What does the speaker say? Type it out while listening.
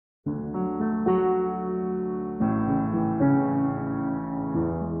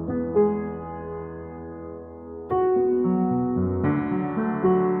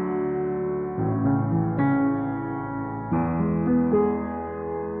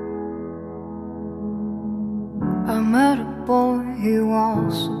met a boy, he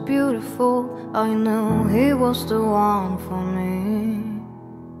was so beautiful. I knew he was the one for me.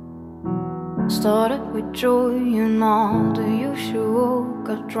 Started with joy, you know, the usual.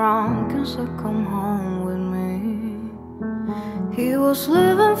 Got drunk and said come home with me. He was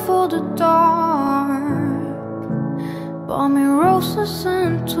living for the dark, bought me roses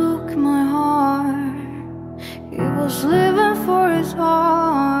and took my heart. He was living for his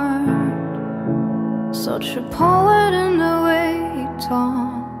heart, such a poet in the way he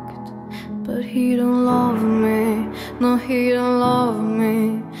talked. But he don't love me, no he don't love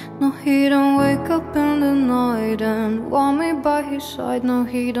me. No he don't wake up in the night and want me by his side. No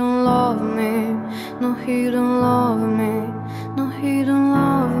he don't love me, no he don't love me. No he don't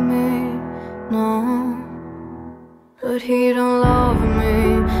love me, no. But he don't love me,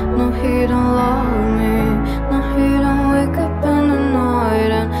 no he don't love me. No he don't wake up in the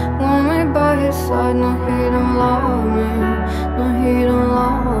night and want me by his side. No he don't love me, no he don't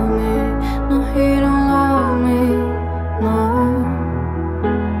love me. No he don't love me, no.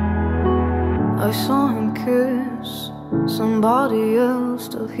 I saw him kiss somebody else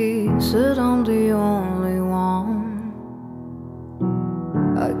till he said I'm the only one.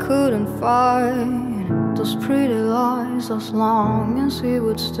 I couldn't fight those pretty lies as long as he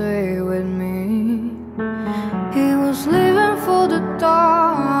would stay with me. He was living for the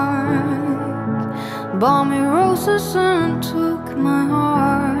dark, bought me roses and took my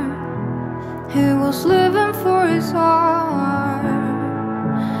heart. He was living for his heart,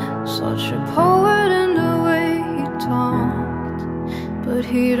 such a poet in the way he talked. But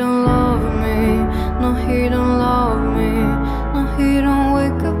he don't love me, no he don't love me. No he don't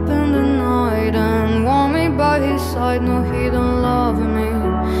wake up in the night and want me by his side. No he don't love me,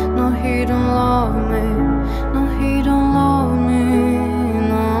 no he don't love me. No he don't love me,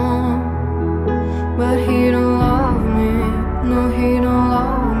 no. But he don't love me, no he don't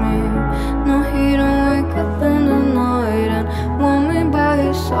love me. No he don't wake up in the night and want me by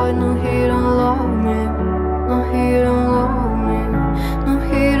his side. No he don't love me, no he don't love me. No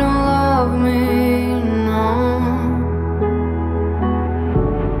he don't love me, no.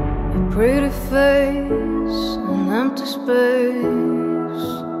 A pretty face, an empty space.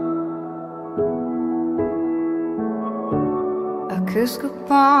 A kiss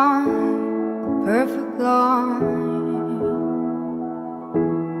goodbye, a perfect lie.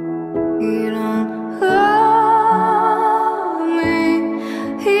 He don't love me,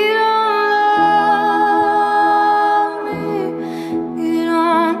 he don't love me. He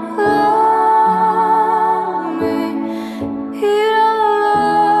don't love me, he don't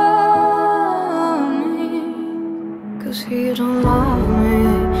love me. 'Cause he don't love me,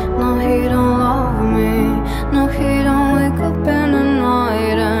 no he don't love me. No he don't wake up in the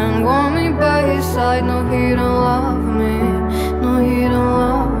night and want me by his side. No he don't love me, no he don't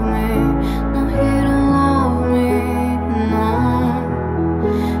love me. No he don't love me, no.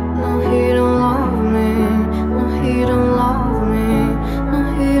 No he don't love me, no he don't love me. No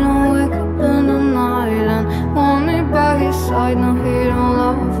he don't wake up in the night and want me by his side. No he don't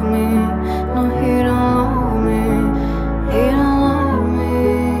love me, no he don't love me. He don't love me,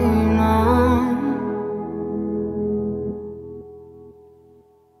 no.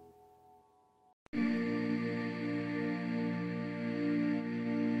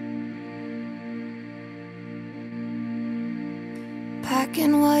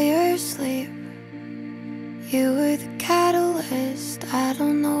 Packing while you're asleep, you were the catalyst. I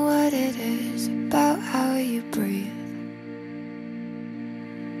don't know what it is about how you breathe,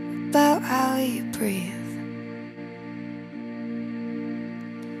 about how you breathe.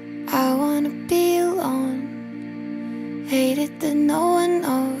 I wanna be alone, hate it that no one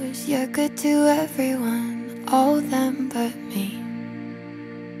knows you're good to everyone, all them but me,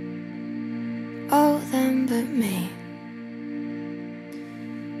 all them but me.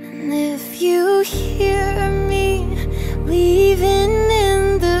 And if you hear me leaving in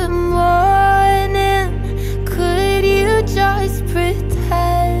the morning, could you just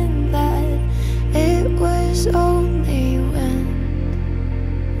pretend that it was only wind?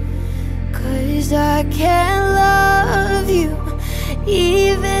 'Cause I can't love you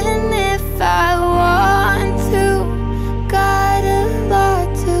even if I want to. Got a lot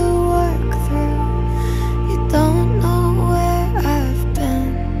to work through. You don't know where I've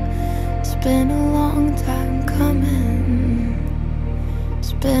been. It's been a long time coming.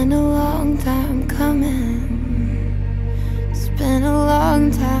 It's been a long time coming. It's been a long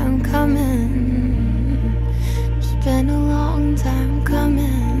time coming. It's been a long time coming.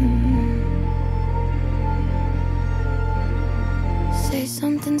 Say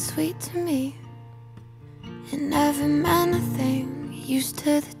something sweet to me It never meant a thing. Used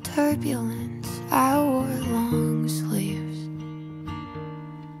to the turbulence. I wore long sleeves.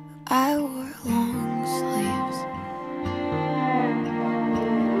 I wore long sleeves.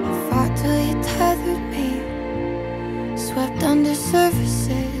 Fought till you tethered me. Swept under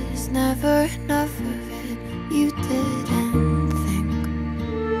surfaces. Never enough of it. You didn't think.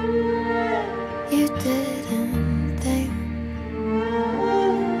 You didn't think.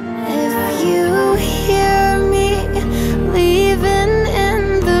 If you hear me leaving in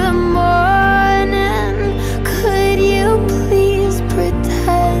the morning, could you please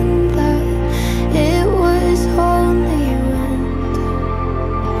pretend that it was only wind?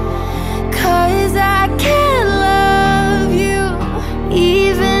 'Cause I can't love you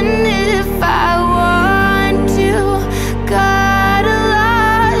even if I want to. Got a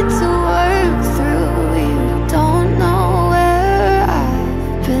lot to work through. You don't know where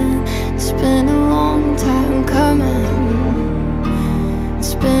I've been. It's been a long time coming.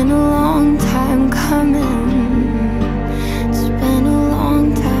 It's been a long time coming. It's been a long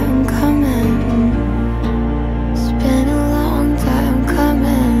time coming. It's been a long time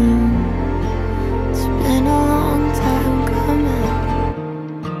coming. It's been a long time coming.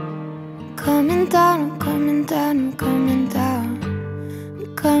 Coming down, I'm coming down, I'm coming down.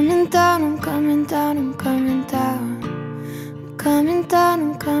 I'm coming down, I'm coming down, I'm coming down. I'm coming down,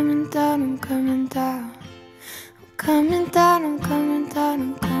 I'm coming down, I'm coming down. I'm coming down, I'm coming down,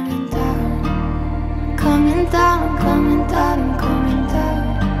 I'm coming down. I'm coming down, I'm coming down, I'm coming down.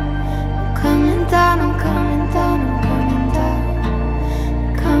 I'm coming down, I'm coming down, I'm coming down.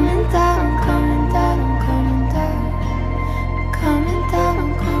 Coming down, I'm coming down, I'm coming down. Coming down,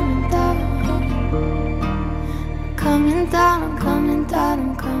 I'm coming down. Coming down, I'm coming down,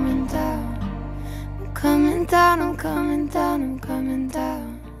 I'm coming down. I'm coming down, I'm coming down, I'm coming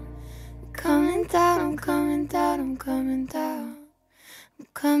down. Coming down, I'm coming down, I'm coming down. I'm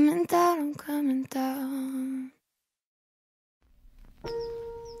coming down, I'm coming down.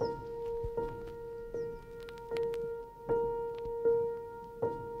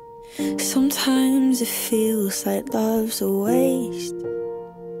 Sometimes it feels like love's a waste.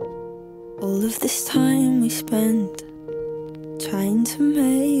 All of this time we spent trying to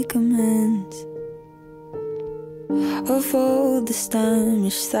make amends of all this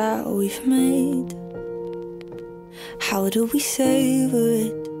damage that we've made. How do we savor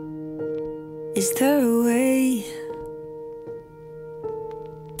it? Is there a way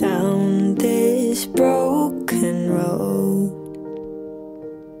down this broken road?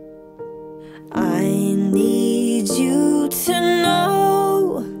 I need you to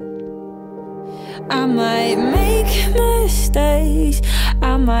know I might make mistakes,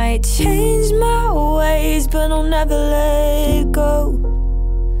 I might change my ways, but I'll never let go.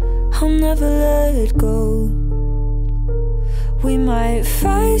 I'll never let go. We might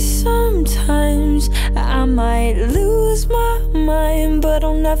fight sometimes, I might lose my mind, but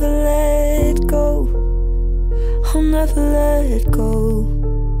I'll never let go. I'll never let go.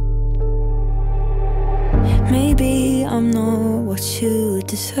 Maybe I'm not what you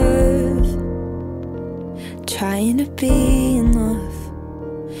deserve, trying to be enough,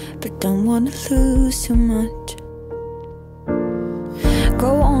 but don't wanna lose too much.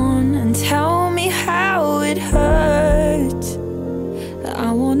 Go on and tell me how it hurts.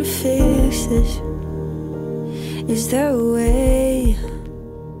 I wanna fix this. Is there a way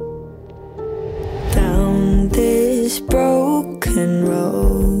down this broken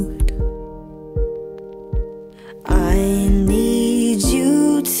road? I need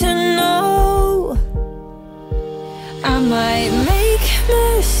you to know I might make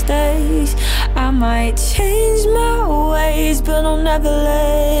mistakes, I might change my ways, but I'll never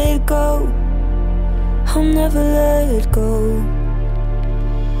let go. I'll never let go.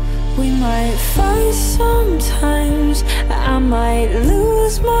 We might fight sometimes, I might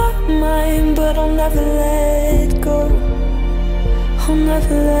lose my mind, but I'll never let go. I'll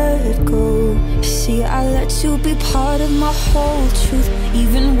never let go. See, I let you be part of my whole truth,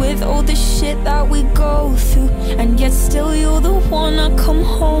 even with all the shit that we go through, and yet still you're the one I come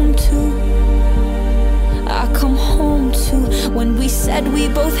home to. I come home to. When we said we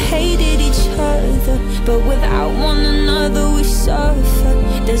both hated each other, but without one another we suffer.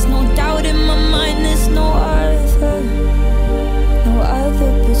 There's no doubt in my mind, there's no other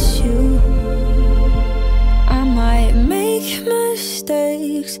but you. I might make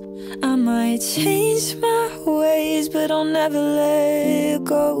mistakes, I might change my ways, but I'll never let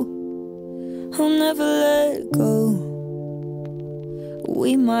go. I'll never let go.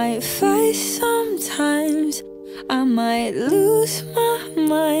 We might fight sometimes, I might lose my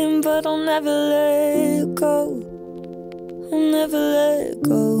mine, but I'll never let go. I'll never let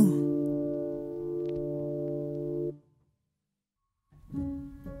go.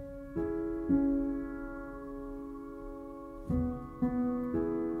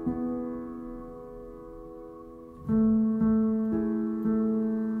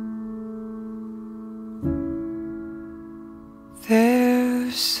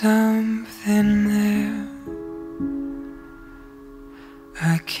 There's something there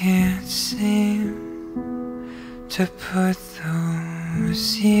I can't seem to put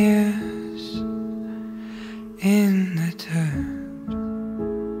those years in the dirt.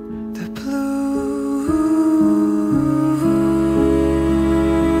 The blue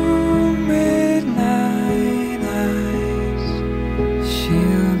midnight eyes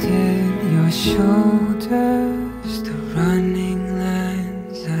shielded your shoulders, the running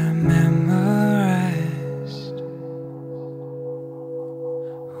lines I memorized.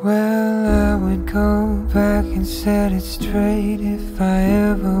 Well, I would go back and set it straight if I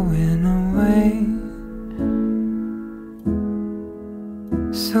ever went away.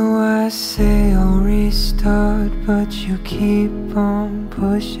 So I say I'll restart, but you keep on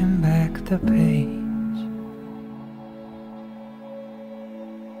pushing back the page.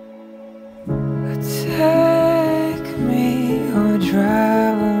 Take me or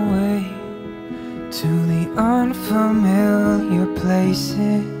drive away to the unfamiliar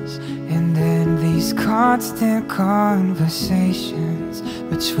places, and then these constant conversations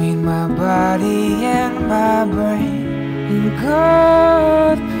between my body and my brain. And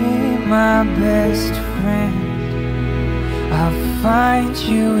God be my best friend, I'll find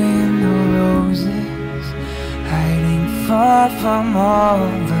you in the roses, hiding far from all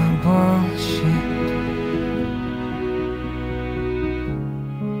the bullshit.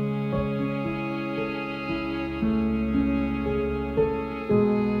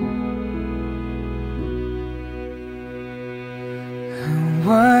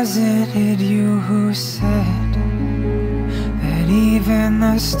 Wasn't it you who said that even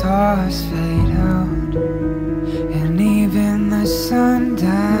the stars fade out and even the sun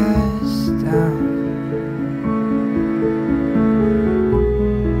dies down?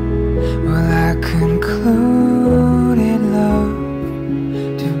 Well, I concluded love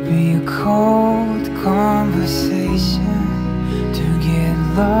to be a cold conversation, to get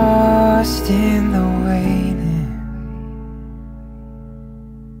lost in the waiting.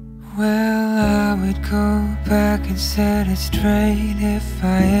 Well, I would go back and set it straight if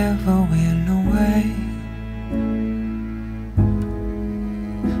I ever went away.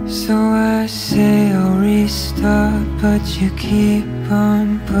 So I say I'll restart, but you keep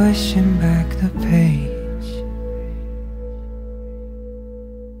on pushing back the page.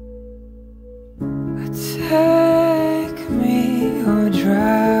 Take me or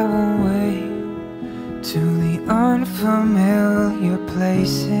drive away to the unfamiliar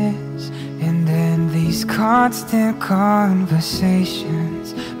places, and then these constant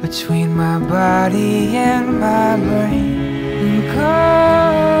conversations between my body and my brain. And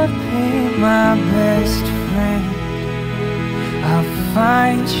God be my best friend, I'll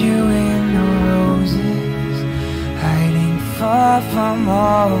find you in the roses, hiding far from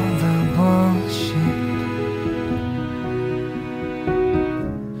all the bullshit.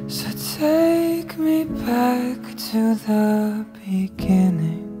 So take me back to the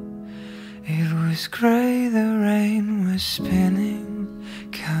beginning. It was grey, the rain was spinning,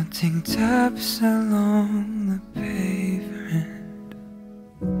 counting taps along the pavement.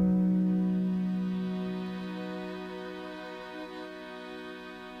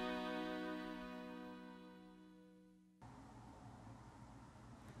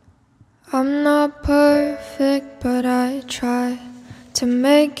 I'm not perfect, but I try to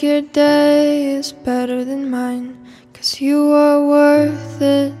make your days better than mine, 'cause you are worth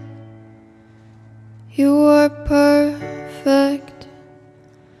it. You are perfect.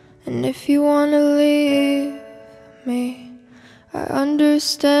 And if you wanna leave me, I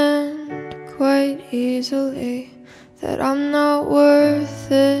understand quite easily that I'm not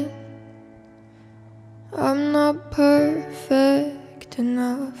worth it. I'm not perfect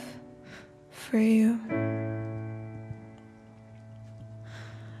enough for you.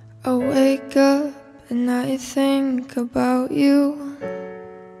 I wake up and I think about you,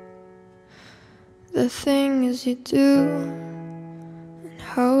 the things you do, and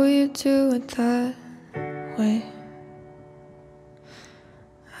how you do it that way.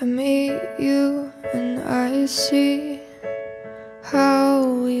 I meet you and I see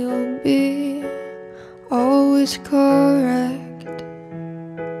how you'll be always correct.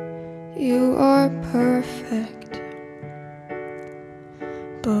 You are perfect.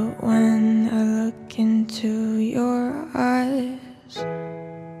 But when I look into your eyes,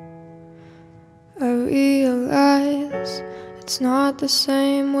 I realize it's not the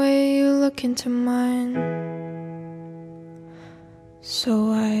same way you look into mine.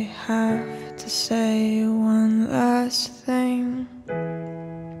 So I have to say one last thing.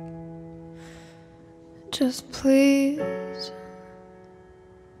 Just please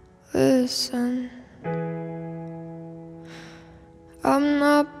listen. I'm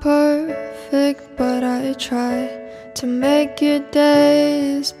not perfect, but I try to make your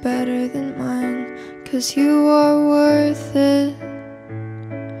days better than mine. 'Cause you are worth it.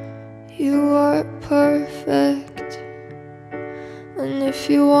 You are perfect. And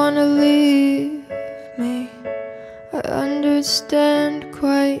if you wanna leave me, I understand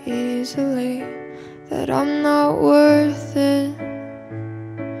quite easily that I'm not worth it.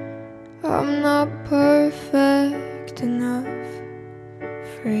 I'm not perfect enough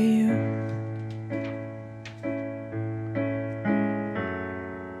for you.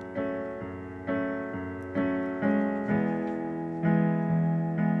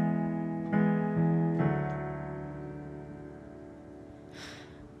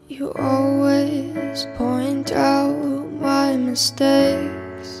 You always point out my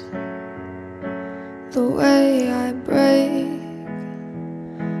mistakes, the way I break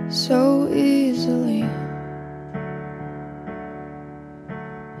so easily.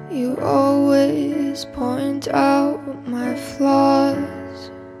 You always point out my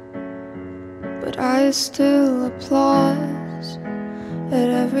flaws, but I still applaud at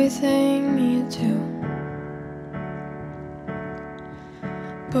everything you do.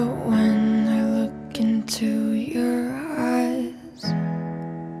 But when I look into your eyes,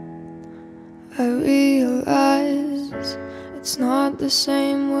 I realize it's not the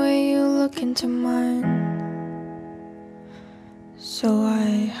same way you look into mine. So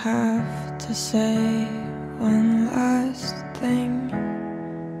I have to say one last thing.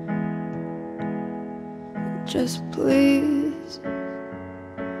 Just please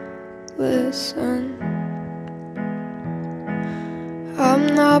listen. I'm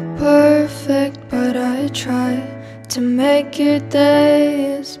not perfect, but I try to make your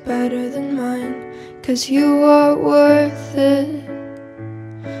days better than mine. 'Cause you are worth it.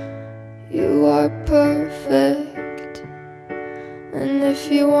 You are perfect. And if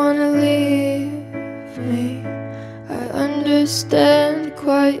you wanna leave me, I understand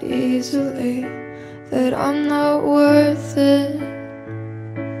quite easily that I'm not worth it.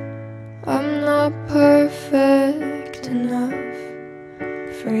 I'm not perfect enough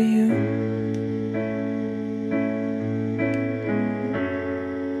for you.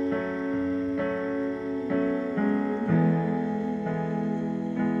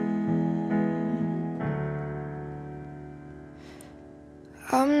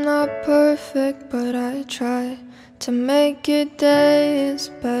 I'm not perfect, but I try to make your days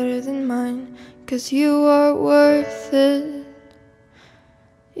better than mine. 'Cause you are worth it.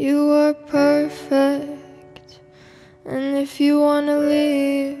 You are perfect. And if you wanna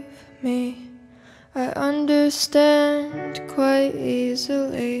leave me, I understand quite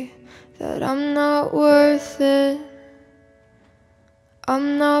easily that I'm not worth it.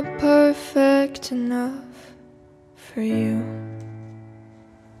 I'm not perfect enough for you.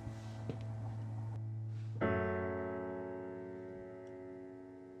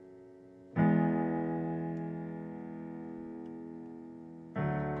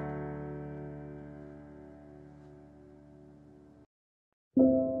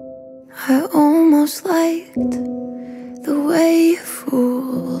 I almost liked the way you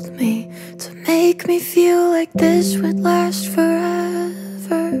fooled me, to make me feel like this would last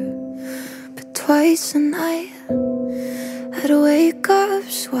forever. But twice a night I'd wake up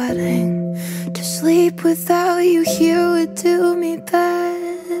sweating. To sleep without you here would do me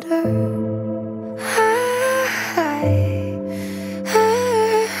better.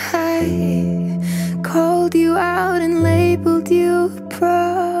 I called you out and labeled you a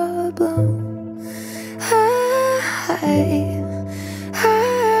problem.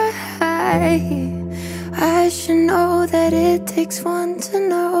 I should know that it takes one to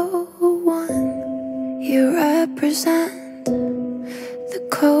know one. You represent the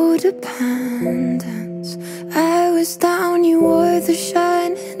codependence. I was down, you wore the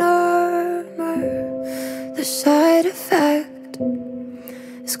shining armor. The side effect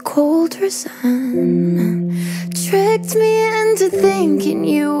is cold resentment. Tricked me into thinking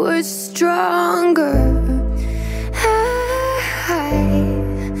you were stronger.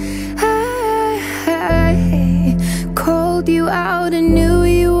 I called you out and knew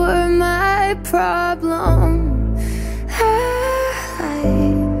you were my problem. I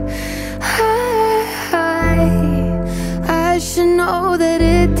I should know that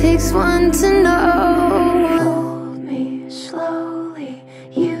it takes one to know. Hold me slowly,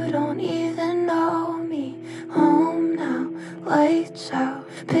 you don't even know me. Home now, lights out,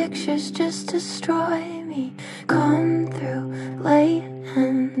 pictures just destroy me. Come through late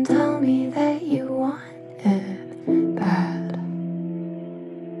and tell me that you want it bad.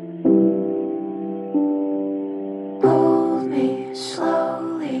 Hold me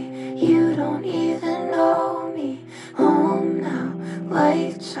slowly, you don't even know me. Home now,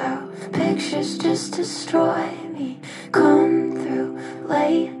 lights out, pictures just destroy me. Come through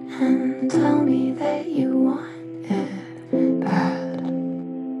late and tell me that you want it bad.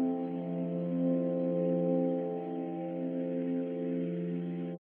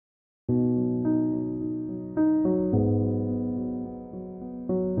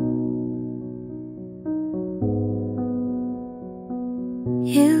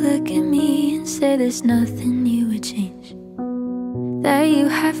 You look at me and say there's nothing you would change, that you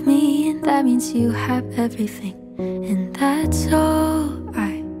have me and that means you have everything, and that's all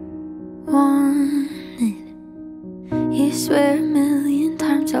I wanted. You swear a million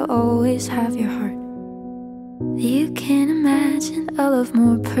times I'll always have your heart, that you can't imagine a love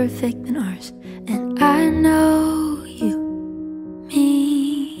more perfect than ours. And I know you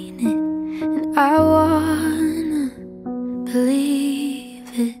mean it, and I wanna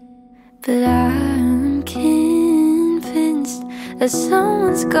believe it, but I'm convinced that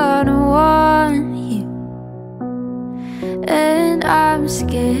someone's gonna want you, and I'm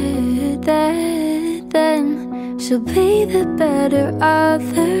scared that then she'll be the better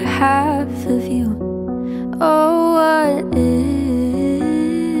other half of you. Oh, what if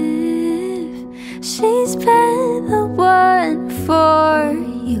she's been the one for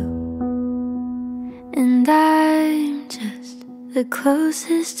you, and I'm just the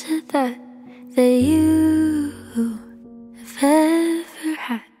closest to that you have ever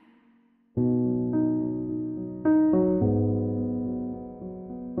had.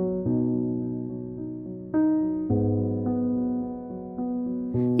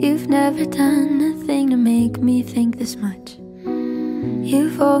 You've never done a thing to make me think this much.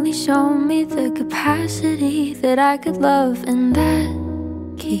 You've only shown me the capacity that I could love, and that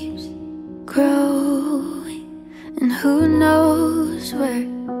keeps growing. And who knows where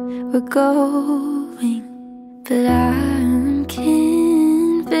we're going, but I'm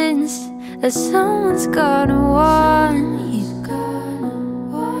convinced that someone's gonna want you,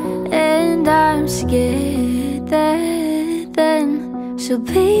 and I'm scared that then she'll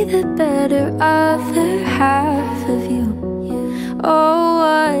be the better other half of you. Oh,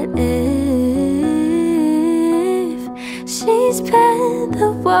 what if she's been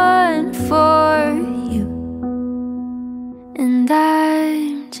the one for you, and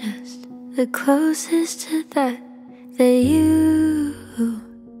I'm just the closest to that you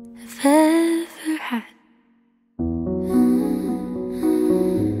have ever had.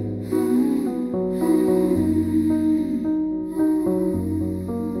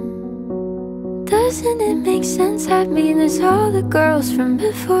 Doesn't it make sense? I mean, there's all the girls from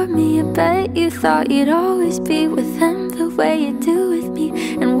before me. I bet you thought you'd always be with them the way you do with me.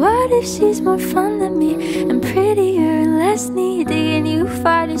 And what if she's more fun than me, and prettier and less needy, and you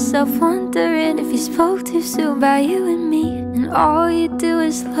find yourself wondering if you spoke too soon about you and me, and all you do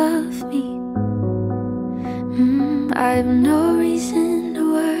is love me. I have no reason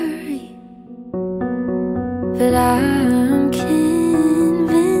to worry, but I'm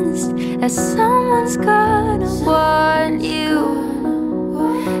convinced that someone's gonna want you,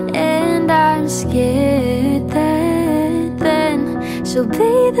 and I'm scared that then she'll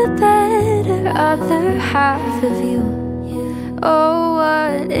be the better other half of you. Oh,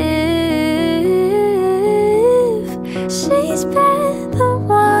 what if she's been the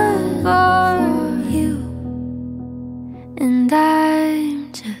one for you, and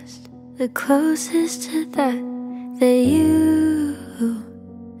I'm just the closest to that you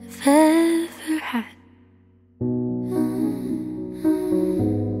have ever had.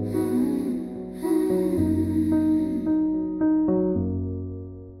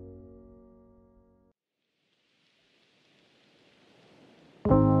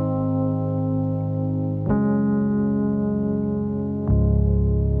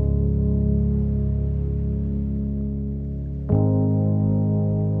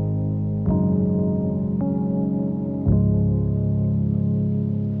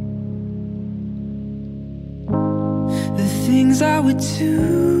 Things I would do,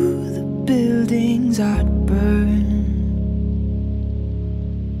 the buildings I'd burn,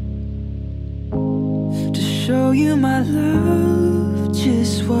 to show you my love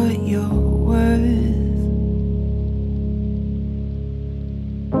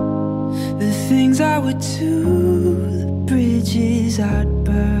to the bridges I'd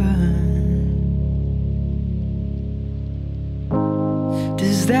burn.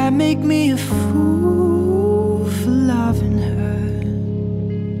 Does that make me a fool for loving her?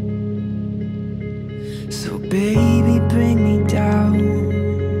 So baby, bring me down.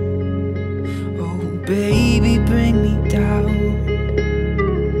 Oh baby, bring me down.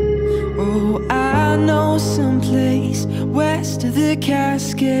 Oh, I know someplace west of the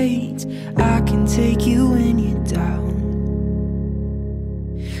Cascades I can take you when you're down.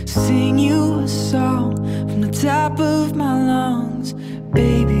 Sing you a song from the top of my lungs,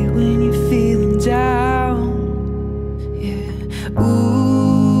 baby, when you're feeling down. Yeah,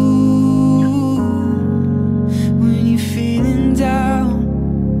 ooh, when you're feeling down.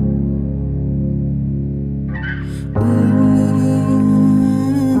 Ooh,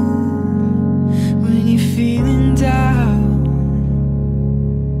 when you're feeling down.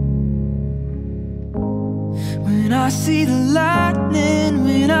 When I see the lightning,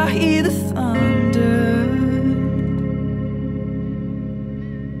 when I hear the thunder,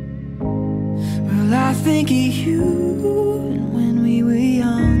 well, I think of you and when we were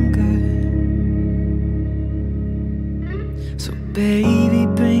younger. So baby,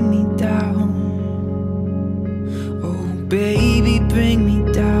 bring me down. Oh baby, bring me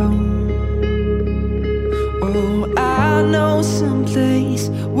down. Oh, I know someplace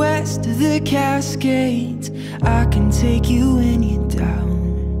west of the Cascades I can take you when you're down,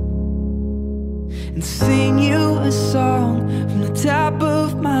 and sing you a song from the top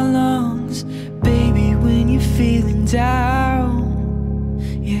of my lungs, baby, when you're feeling down.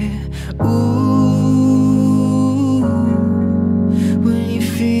 Yeah, ooh, when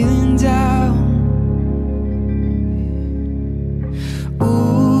you're feeling down.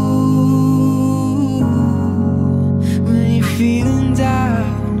 Ooh, when you're feeling down.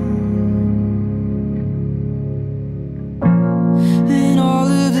 And all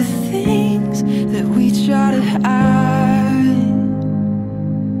of the things that we try to hide,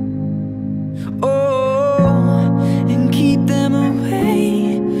 oh, and keep them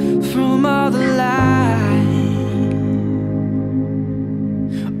away from all the light.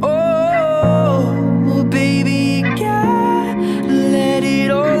 Oh, baby, you gotta let it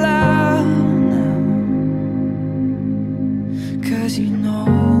all out now, 'cause you know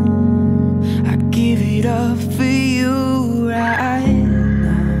I'd give it up for you right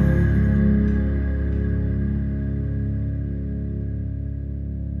now.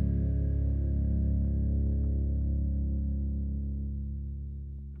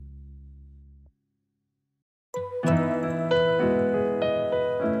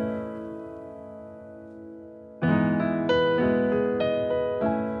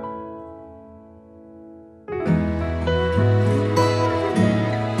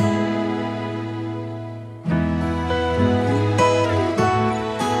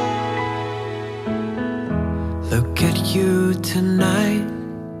 Look at you tonight,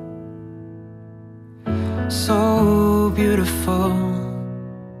 so beautiful.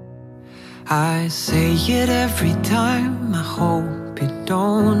 I say it every time, I hope you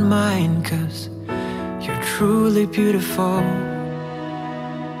don't mind, 'cause you're truly beautiful.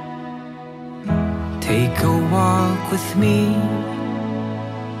 Take a walk with me,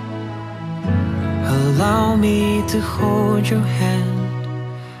 allow me to hold your hand.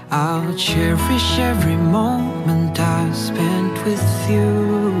 I'll cherish every moment I spent with you.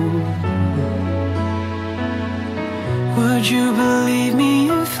 Would you believe me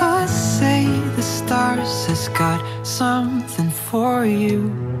if I say the stars has got something for you?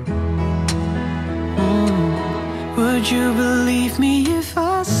 Would you believe me if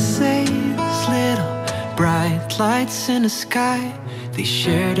I say these little bright lights in the sky, they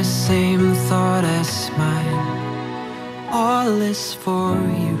share the same thought as mine? All is for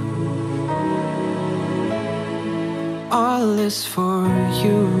you. All is for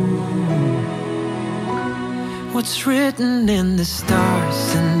you. What's written in the stars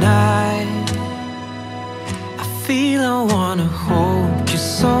tonight? I feel I wanna hold you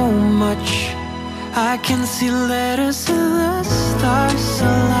so much. I can see letters in the stars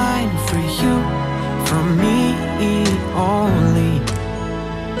align for you, from me only.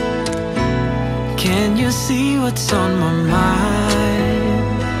 Can you see what's on my mind?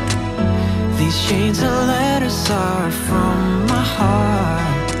 These chains of letters are from my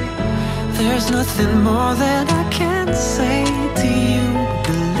heart. There's nothing more that I can say to you.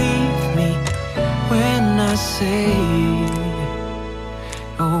 Believe me when I say,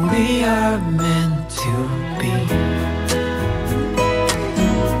 oh, we are meant to be.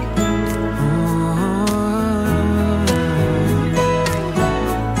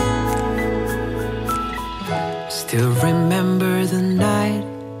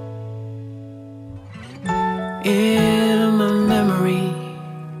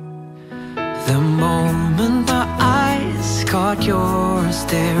 The moment my eyes caught yours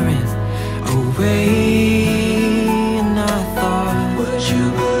staring away, and I thought, would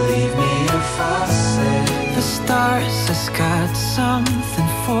you believe me if I said the stars has got something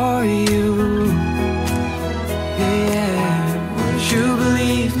for you? Yeah, would you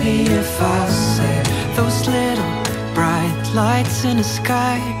believe me if I said those little bright lights in the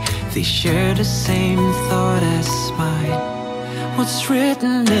sky, they share the same thought as mine? What's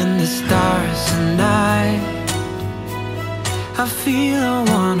written in the stars and I feel I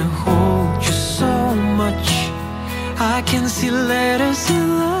wanna hold you so much. I can see letters in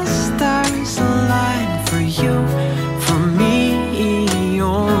the stars align for you, for me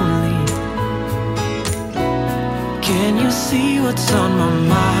only. Can you see what's on my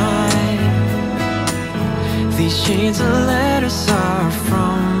mind? These chains of letters are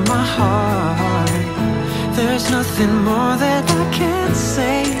from my heart. There's nothing more that